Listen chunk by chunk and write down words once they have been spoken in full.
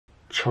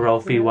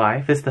trophy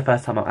wife. This is the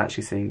first time I'm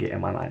actually seeing it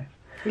in my life.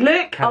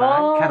 Look! Can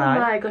I? Can I? Oh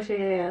my gosh,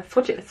 yeah.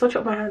 Swatch it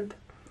up my hand.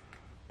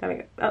 There we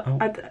go.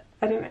 I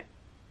don't know.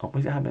 Oh, what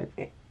is it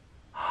happening?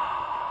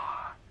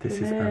 This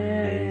is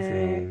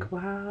amazing.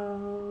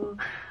 Wow.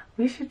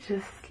 We should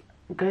just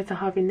go to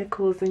Harvey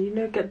Nichols and, you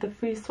know, get the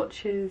free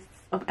swatches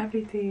of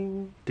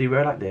everything. Do you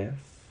wear it like this?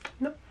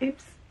 No,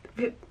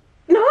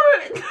 no!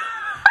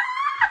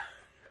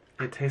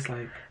 It tastes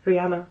like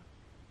Rihanna.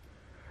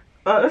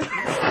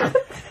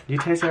 You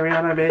taste like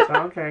Rihanna, bitch.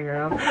 Okay,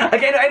 girl.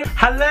 Okay, no,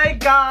 hello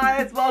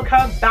guys,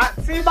 welcome back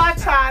to my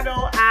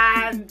channel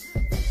and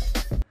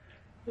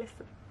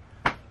Listen.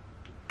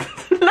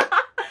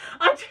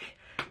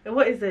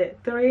 What is it?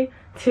 3,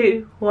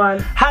 2, 1.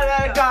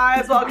 hello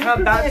guys,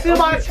 welcome back to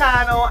my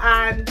channel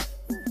and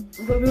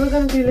But we were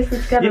going to do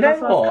listen together. you know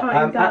that's what?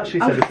 I'm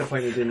actually so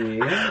disappointed in you.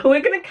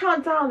 We're going to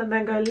count down and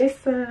then go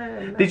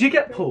listen. Did you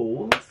get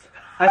pulled?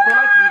 I feel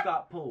like you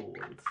got pulled.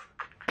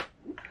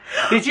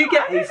 Did you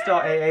get A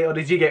star AA or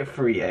did you get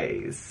 3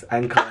 A's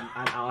and come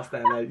and ask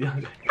them?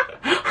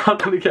 I'm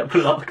gonna get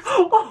blocked.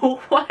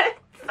 Oh, what?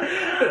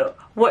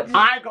 What?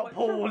 I got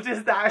pulled.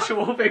 Is the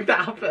actual thing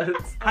that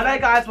happens. Hello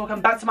guys,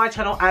 welcome back to my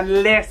channel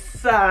and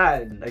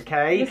listen,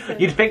 okay? Listen.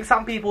 You'd think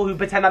some people who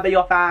pretend that they're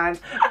your fans,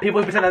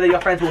 people who pretend that they're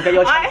your friends will get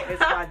your channel.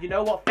 It's fine. You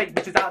know what? Fake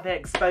bitches out there,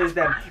 expose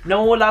them.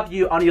 No one will love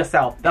you on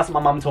yourself. That's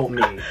what my mum taught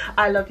me.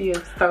 I love you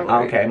so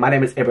much. Okay, my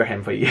name is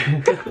Ibrahim for you.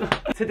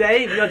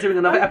 Today we are doing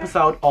another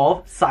episode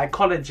of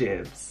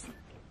Psychologists.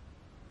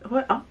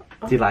 What? Oh.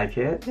 Do you like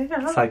it?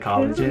 Yeah,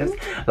 Psychologists.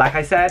 Like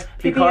I said,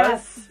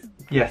 because...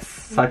 Yes,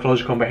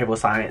 psychological and behavioural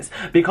science.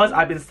 Because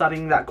I've been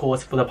studying that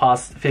course for the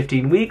past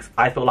 15 weeks,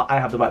 I feel like I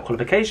have the right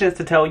qualifications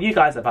to tell you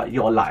guys about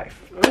your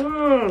life.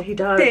 He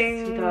does.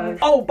 Ding. He does.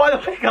 Oh, by the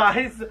way,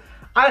 guys,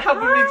 I have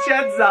with me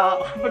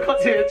Chiedza. I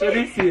forgot to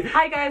introduce you.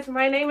 Hi guys,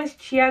 my name is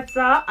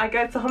Chiedza. I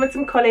go to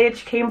Homerton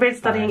College, Cambridge,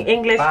 studying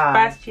English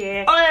first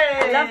year.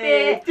 I love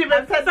it.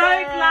 I'm so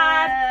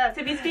glad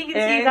to be speaking to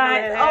you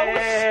guys. Oh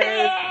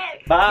shit!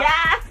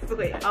 Yes!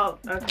 Wait, oh,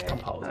 okay.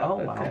 Oh,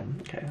 wow.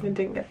 Okay. We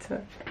didn't get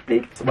to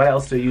What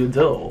else do you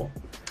do?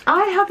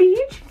 I have a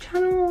YouTube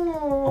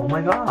channel. Oh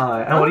my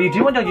god. And what do you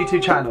do on your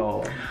YouTube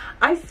channel?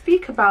 I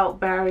speak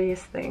about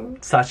various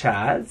things. Such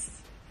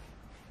as?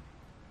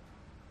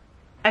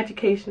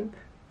 Education.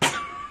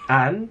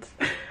 And?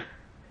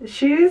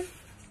 Shoes.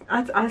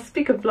 I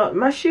speak a lot.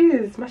 My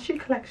shoe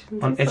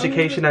collection. On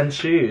education and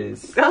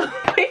shoes. Oh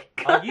my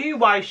god. Are you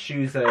why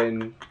shoes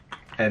ended?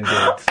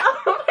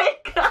 Oh my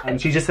god. And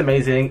she's just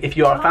amazing. If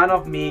you're a fan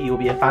of me, you'll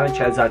be a fan of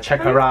Chiedza.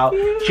 Check her out.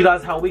 She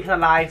does her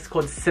weekend lives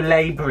called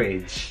Slay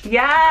Bridge.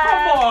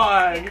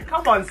 Yeah.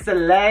 Come on,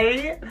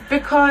 Slay.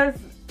 Because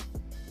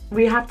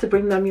we have to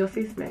bring them your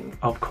seasoning.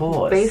 Of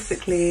course.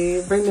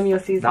 Basically, bring them your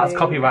seasoning. That's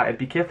copyrighted.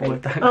 Be careful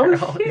with that. Oh,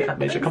 girl. shit. Yeah,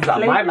 make sure it comes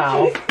out of my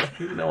mouth.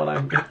 You know what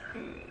I mean.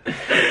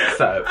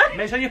 So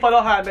make sure you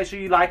follow her, make sure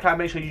you like her,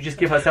 make sure you just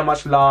give her so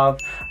much love,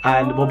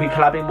 and we'll be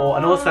collabing more.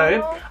 And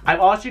also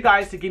I've asked you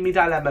guys to give me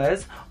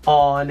dilemmas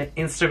on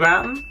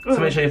Instagram, so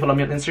make sure you follow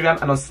me on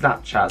Instagram and on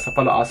Snapchat, so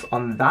follow us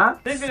on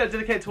that. This video is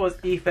dedicated towards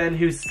Ethan,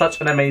 who's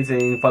such an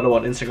amazing follower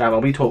on Instagram,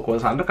 and we talk all the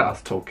time. Look at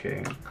us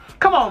talking.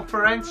 Come on,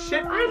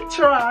 friendship.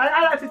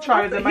 I like to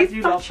try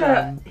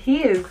them.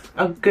 He is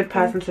a good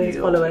person to his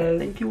followers.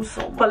 Thank you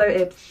so much. Follow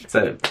Ibs.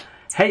 So,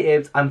 hey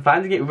Ibs, I'm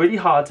finding it really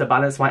hard to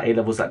balance my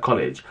A-levels at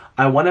college.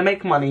 I want to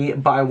make money,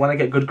 but I want to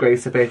get good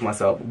grades to pay for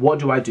myself. What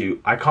do I do?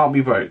 I can't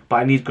be broke, but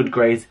I need good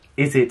grades.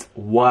 Is it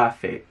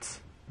worth it?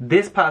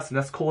 This person,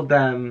 let's call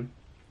them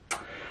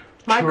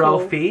Michael.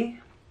 Trophy.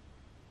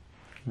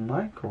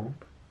 Michael?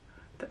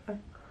 What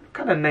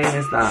kind of name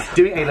is that?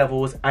 Doing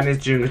A-levels and is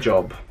doing a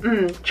job.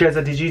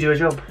 Chiedza, did you do a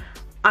job?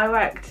 I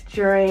worked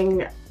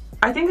during,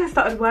 I think I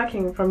started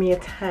working from year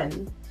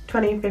 10,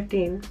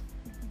 2015.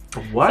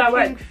 What? So I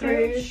worked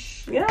through,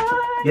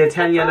 Year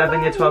 10, year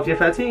 11, year 12, year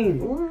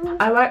 13.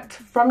 I worked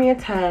from year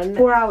 10,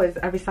 4 hours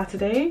every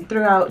Saturday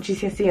throughout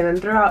GCSE and then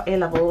throughout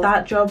A-level.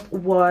 That job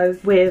was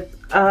with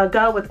a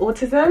girl with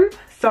autism,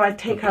 so I'd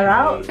take her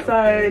out.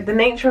 So the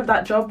nature of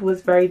that job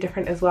was very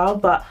different as well.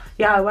 But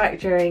yeah, I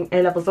worked during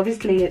A-levels,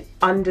 obviously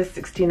under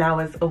 16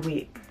 hours a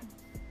week.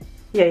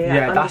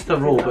 Yeah, that's the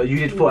rule, but you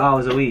did 4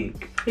 hours a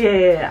week.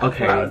 Yeah.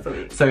 Okay, 4 hours a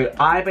week. So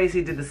I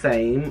basically did the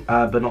same,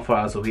 but not 4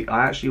 hours a week.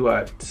 I actually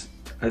worked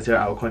a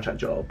 0-hour contract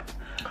job.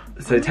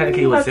 So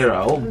technically it was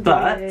 0,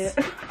 but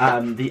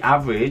the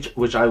average,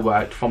 which I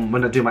worked from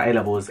when I do my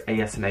A-levels,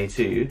 AS and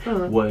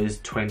A2, was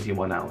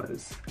 21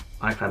 hours.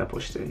 I kind of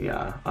pushed it,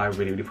 yeah. I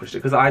really pushed it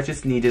because I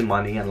just needed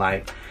money and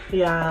like,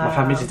 my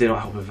family just didn't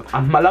help with it.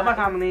 I love my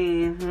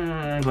family,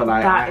 but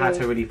like I had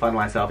to really fund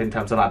myself in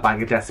terms of like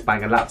buying a desk,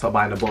 buying a laptop,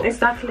 buying a book.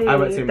 Exactly.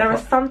 There are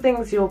some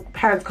things your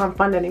parents can't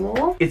fund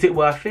anymore. Is it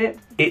worth it?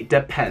 It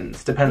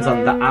depends. Depends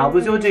on the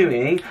hours you're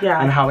doing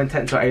and how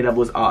intense your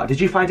A-levels are.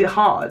 Did you find it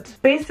hard?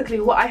 Basically,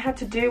 what I had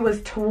to do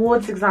was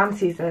towards exam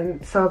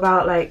season. So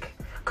about like,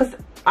 because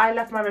I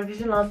left my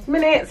revision last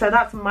minute, so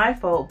that's my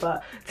fault,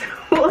 but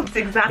towards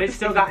exam season. Bitch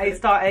still got A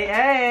star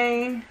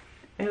AA.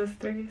 It was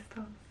 3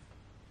 stars.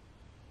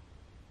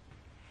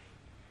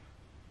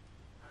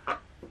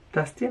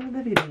 That's the end of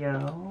the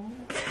video.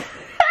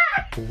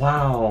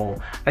 Wow.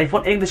 And if you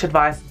want English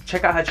advice,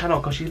 check out her channel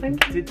because she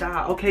did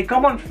that. Okay,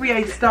 come on, 3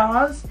 A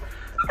stars.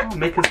 Oh,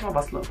 making some of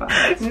us look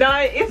bad. No,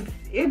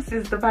 Ibs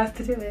is the best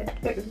to do it.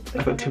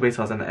 I got 2 A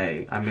stars and an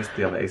A. I missed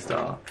the other A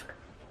star.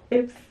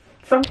 Ibs.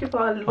 Some people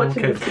are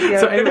watching this video.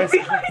 So anyways,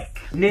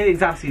 near the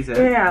exam season.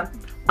 Yeah,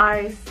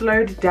 I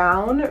slowed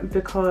down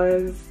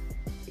because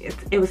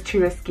it was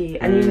too risky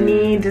and you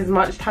need as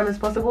much time as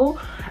possible.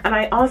 And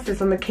I asked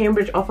this on the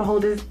Cambridge offer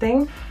holders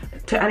thing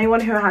to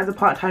anyone who has a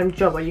part-time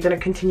job, are you going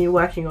to continue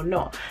working or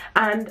not?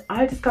 And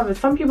I discovered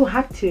some people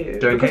had to.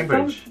 During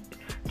Cambridge?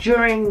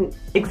 During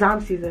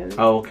exam season.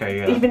 Oh, okay,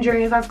 yeah. Even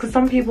during exams, because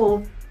some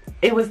people,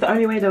 it was the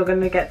only way they were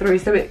going to get through.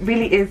 So it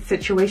really is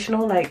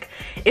situational. Like,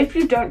 if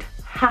you don't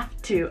have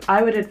to,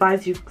 I would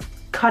advise you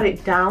cut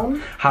it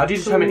down. How do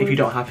you determine if you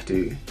don't have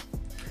to?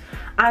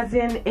 As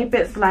in, if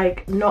it's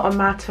like not a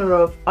matter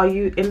of, are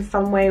you in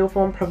some way or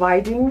form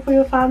providing for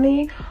your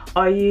family?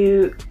 Are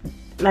you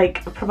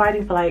like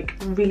providing for like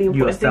really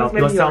important things?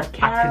 Maybe yourself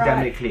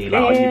academically,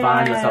 like are you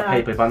buying yourself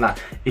paper, buying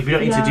that? If you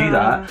don't need to do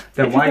that,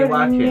 then why are you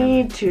working?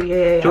 Need to, Do you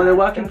know what they're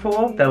working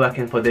for? They're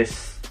working for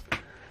this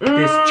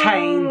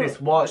chain, this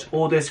watch,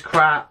 all this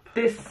crap,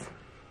 this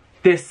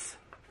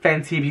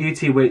Fenty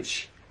Beauty,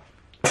 which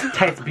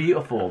tastes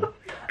beautiful.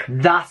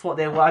 That's what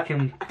they're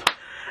working.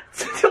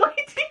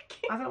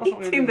 I don't know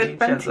what's wrong with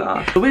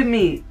Fenty. But with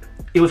me,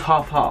 it was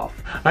half-half.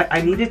 Like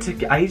I needed to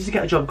get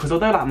a job because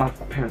although like my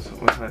parents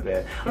were kind of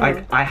there,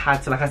 like I had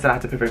to, like I said, I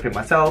had to pay for everything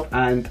myself,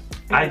 and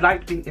I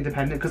liked being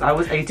independent because I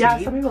was 18. Yeah,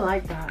 some people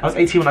like that. I was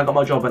 18 when I got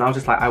my job, and I was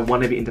just like, I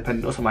want to be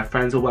independent. Also, my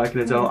friends were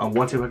working as well. I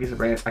wanted to work as a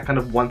parents. I kind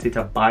of wanted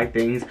to buy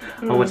things.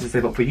 I wanted to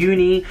save up for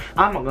uni.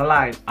 I'm not gonna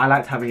lie, I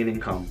liked having an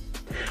income.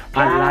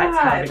 I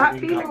liked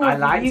having an income. I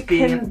liked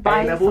being an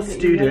A-level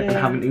student and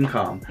having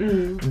income.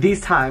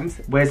 These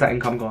times, where's that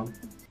income gone?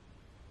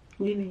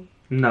 Uni.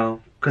 No,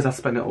 because I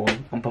spent it all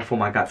on before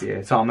my gap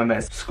year. So I remember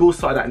school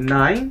started at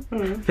 9,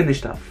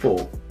 finished at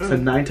 4. So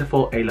 9 to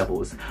 4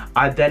 A-levels.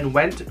 I then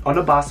went on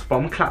a bus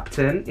from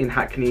Clapton in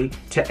Hackney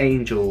to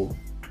Angel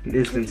in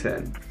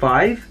Islington.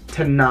 5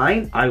 to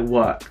 9, I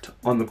worked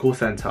on the call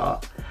centre.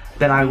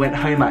 Then I went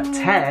home at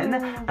 10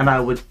 and I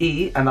would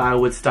eat and I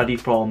would study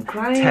from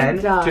 10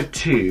 to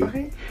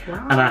 2.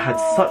 Wow. And I had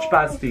such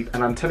bad sleep,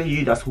 and I'm telling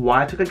you that's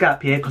why I took a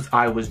gap year, because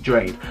I was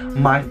drained.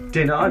 My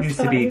dinner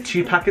used to be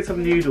 2 packets of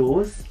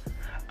noodles,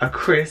 a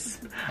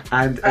crisp,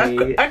 and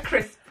a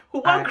crisp.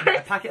 A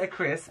packet of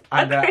crisp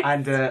and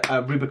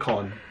a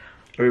Rubicon.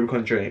 A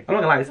Rubicon drink. I'm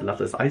not gonna lie, I used to love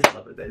this. I used to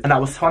love it. And I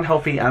was so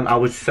unhealthy and I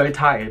was so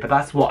tired, but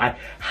that's what I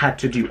had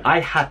to do. I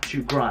had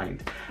to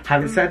grind.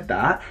 Having said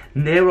that,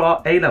 near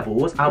our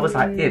A-levels, I was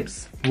like,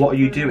 Ibs, what are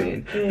you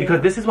doing?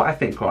 Because this is what I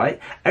think, right?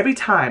 Every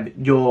time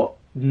you're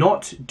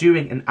not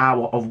doing an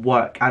hour of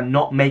work and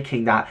not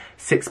making that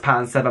 £6,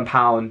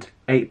 £7,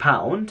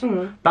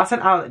 £8, that's an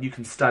hour that you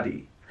can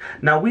study.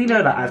 Now we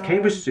know that as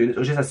Cambridge students,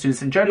 or just as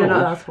students in general, you're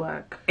not allowed to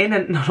work.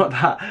 Not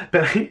that,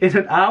 but in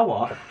an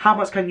hour, how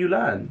much can you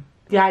learn?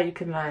 Yeah, you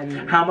can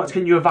learn. How much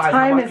can you revise?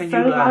 Time how much is can so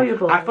you learn?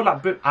 valuable. I feel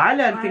like I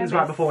learn things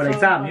right before an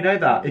exam. You know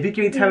that. If you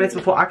give me 10 minutes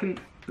before, I can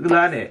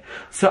learn it.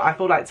 So I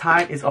feel like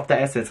time is of the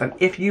essence. And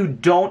if you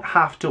don't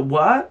have to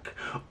work,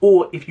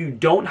 or if you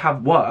don't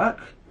have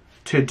work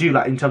to do,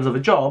 like in terms of a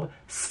job,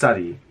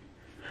 study.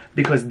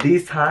 Because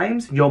these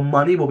times, your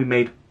money will be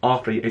made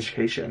after your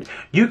education.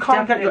 You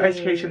can't get your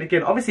education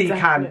again. Obviously, you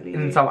can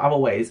in some other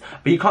ways,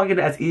 but you can't get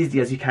it as easy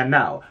as you can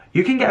now.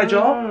 You can get a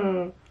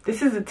job.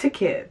 This is a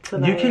ticket to,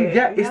 like, you can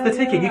get, it's the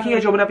ticket. You can get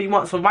a job whenever you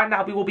want. So right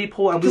now we will be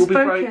poor and we will be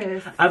broke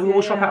and we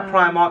will shop at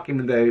Primark,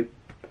 even though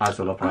I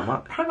still love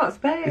Primark. Primark's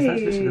babe. It's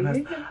actually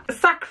the best.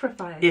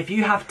 Sacrifice. If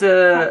you have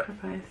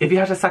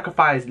to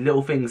sacrifice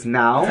little things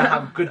now to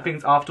have good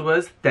things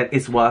afterwards, then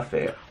it's worth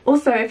it.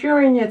 Also, if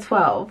you're in year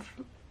 12,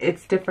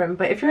 it's different,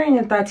 but if you're in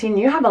year 13,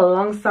 you have a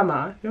long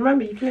summer.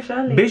 Remember, you finish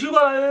early. Bitch, you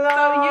got a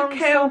long so you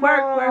can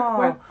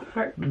work.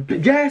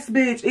 Yes,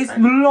 bitch, it's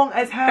long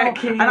as hell.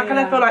 Okay, and I kind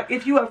of feel like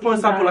if you work, for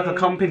example, like a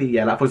company,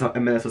 yeah, like for example,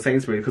 M&S or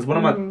Sainsbury's, because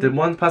the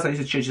one person I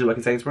used to choose to work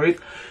in Sainsbury's,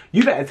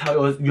 you better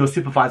tell your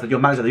supervisor, your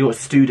manager that you're a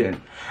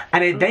student.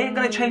 And if they ain't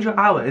gonna change your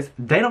hours,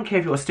 they don't care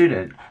if you're a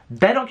student.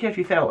 They don't care if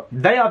you fail.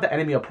 They are the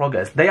enemy of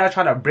progress. They are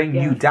trying to bring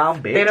you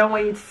down, bitch. They don't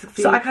want you to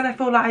succeed. So I kind of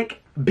feel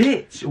like,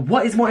 bitch,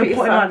 what is more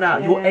important right now?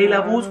 Your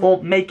A-levels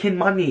or making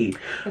money?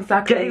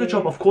 Exactly. Getting a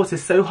job, of course,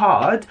 is so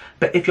hard,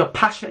 but if you're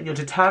passionate and you're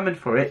determined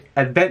for it,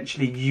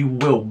 eventually you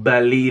will,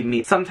 believe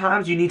me.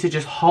 Sometimes you need to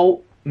just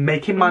halt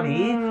making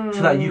money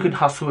so that you can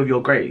hustle with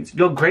your grades.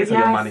 Your grades are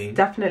your money.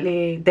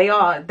 Definitely.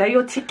 They're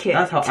your ticket.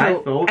 That's how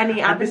I feel.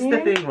 Any and this is the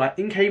thing, right?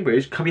 In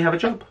Cambridge, can we have a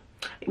job?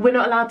 We're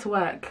not allowed to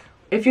work.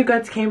 If you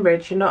go to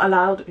Cambridge, you're not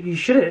allowed. You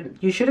shouldn't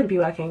be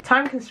working.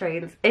 Time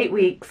constraints, 8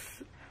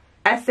 weeks,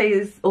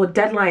 essays or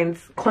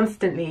deadlines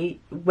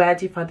constantly. Where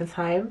do you find the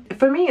time?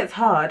 For me, it's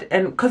hard,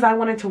 and because I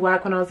wanted to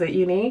work when I was at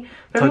uni,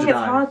 for me it's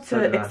hard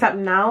to accept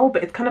now.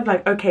 But it's kind of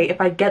like, okay, if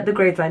I get the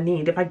grades I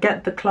need, if I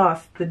get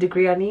the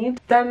degree I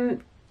need,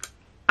 then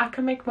I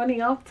can make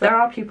money after. There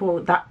are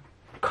people that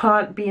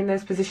can't be in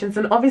those positions.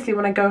 And obviously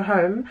when I go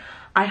home,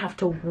 I have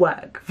to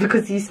work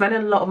because you spend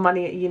a lot of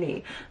money at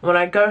uni. When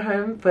I go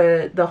home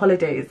for the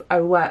holidays,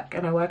 I work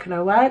and I work and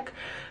I work.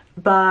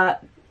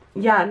 But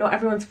yeah, not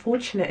everyone's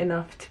fortunate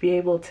enough to be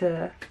able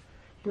to,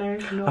 you know.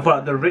 I feel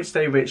like the rich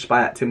stay rich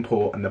by acting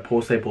poor and the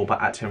poor stay poor by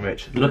acting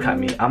rich. Look at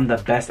me, I'm the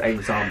best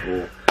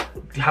example.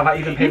 Have I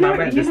even paid my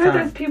rent this time? You know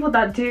there's people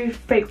that do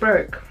fake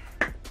broke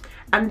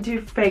and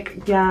do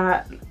fake,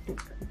 yeah.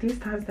 These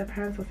times their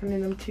parents are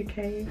sending them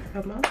 2k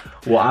a month.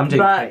 Well, I'm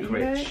doing fake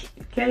rich.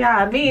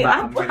 Yeah, me.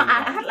 I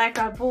had like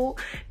I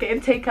bought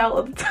getting takeout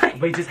all the time.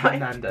 We just had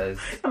Nando's.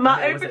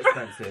 My it was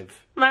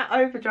expensive. My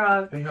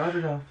overdraft. Your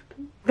overdraft.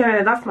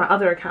 No, that's my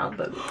other account.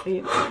 But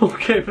you know.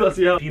 Okay, plus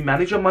yeah. If you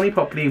manage your money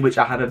properly, which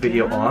I had a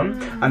video on,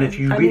 and if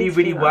you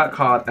really work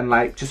hard and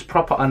like just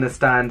proper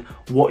understand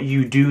what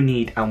you do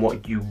need and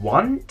what you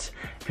want,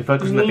 if you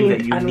focus on the things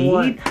that you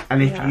need,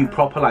 and if you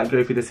proper like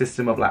go through the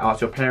system of like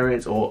ask your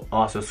parents or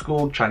ask your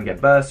school, try and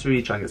get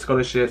bursary, try and get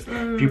scholarships.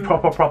 If you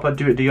proper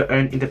do your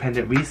own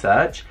independent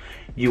research,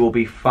 you will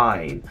be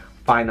fine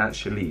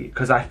financially.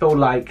 Because I feel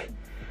like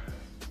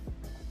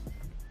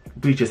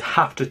we just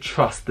have to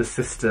trust the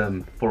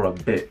system for a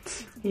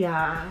bit.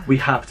 Yeah. We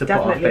have to put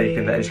our faith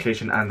in the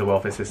education and the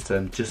welfare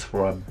system just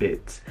for a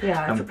bit.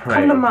 Yeah, and it's a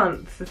couple of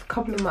months. It's a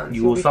couple of months.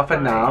 You will suffer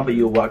now, but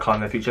you'll work hard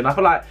in the future. And I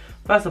feel like,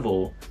 first of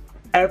all,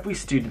 every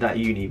student at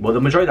uni, well,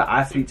 the majority that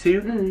I speak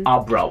to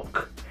are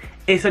broke.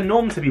 It's a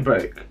norm to be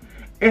broke.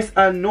 It's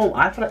a norm.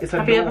 I feel like it's a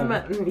norm. Have you ever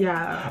met?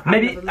 Yeah.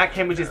 Maybe at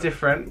Cambridge is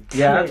different.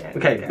 Yeah.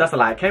 Okay, that's a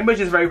lie. Cambridge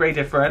is very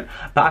different.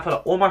 But I feel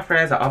like all my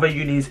friends at other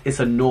unis, it's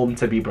a norm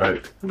to be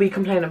broke. We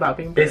complain about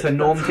being broke. It's a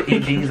norm to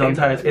eat beans on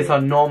toast. It's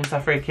a norm to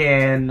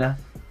freaking,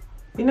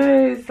 you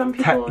know, some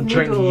people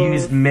drink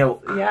used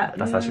milk. Yeah.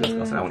 That's actually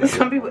disgusting. I want to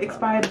some people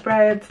expired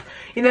bread.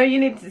 You know,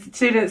 uni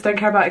students don't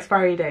care about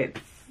expiry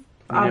dates.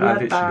 I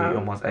literally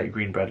almost ate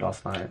green bread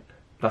last night.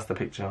 That's the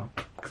picture.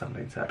 Because I'm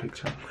into that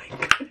picture. Oh my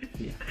god.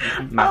 Yeah.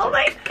 Oh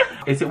my god.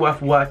 Is it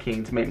worth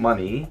working to make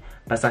money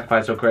but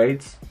sacrifice your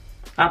grades?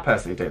 I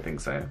personally don't think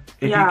so.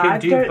 If you can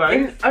do both.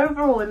 In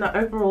the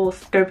overall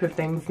scope of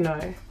things, no.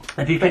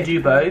 If you can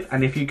do both,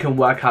 and if you can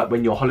work out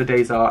when your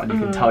holidays are, and you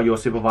can tell your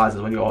supervisors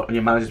when your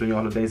managers when your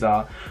holidays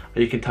are,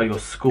 or you can tell your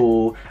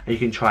school, and you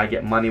can try and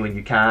get money when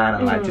you can,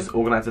 and like just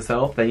organise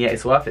yourself, then yeah,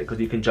 it's worth it because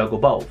you can juggle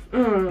both.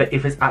 But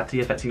if it's actually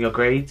affecting your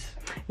grades,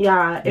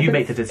 yeah, you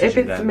make the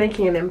decision. If it's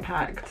making an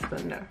impact,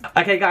 then no.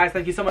 Okay, guys,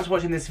 thank you so much for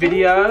watching this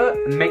video.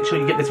 Make sure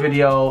you get this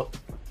video.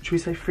 Should we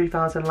say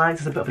 3,000 likes?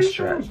 It's a bit of a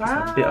stretch.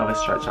 Wow. It's a bit of a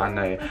stretch, I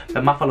know.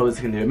 But my followers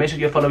can do it. Make sure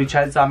you follow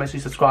Chedza. Make sure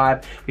you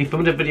subscribe. We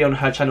filmed a video on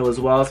her channel as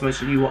well, so make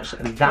sure you watch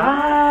that.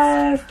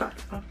 Yes,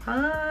 that's so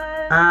fun.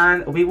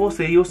 And we will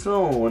see you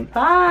soon.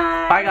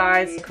 Bye. Bye,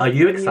 guys. Are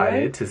you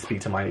excited to speak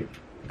to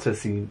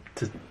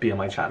to be on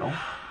my channel?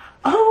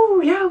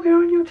 Oh yeah, we're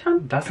on your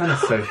channel. That sounded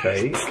so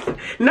fake.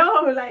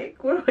 No,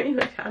 like we're on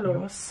your channel.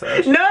 You're so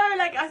no,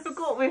 like I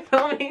forgot we're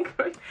filming.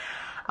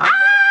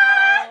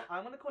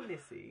 I'm gonna call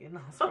Lissy.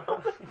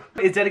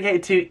 It's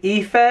dedicated to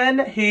Ethan,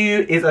 who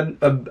is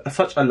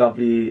such a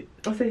lovely.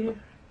 I'll see you.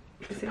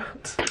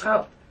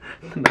 Oh.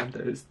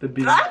 Nando's, the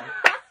bee. Sorry.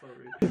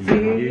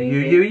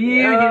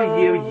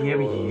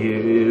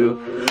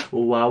 You.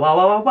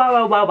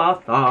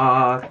 Wow,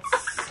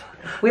 thoughts.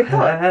 With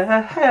what?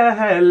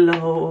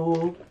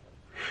 Hello.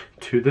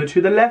 To the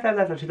left,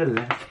 to the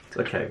left.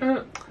 Okay.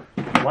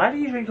 Why do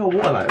you drink your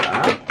water like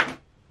that?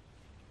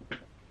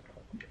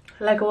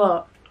 Like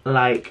what?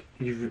 Like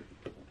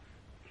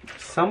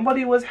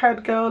somebody was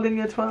head girl in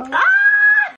your 12.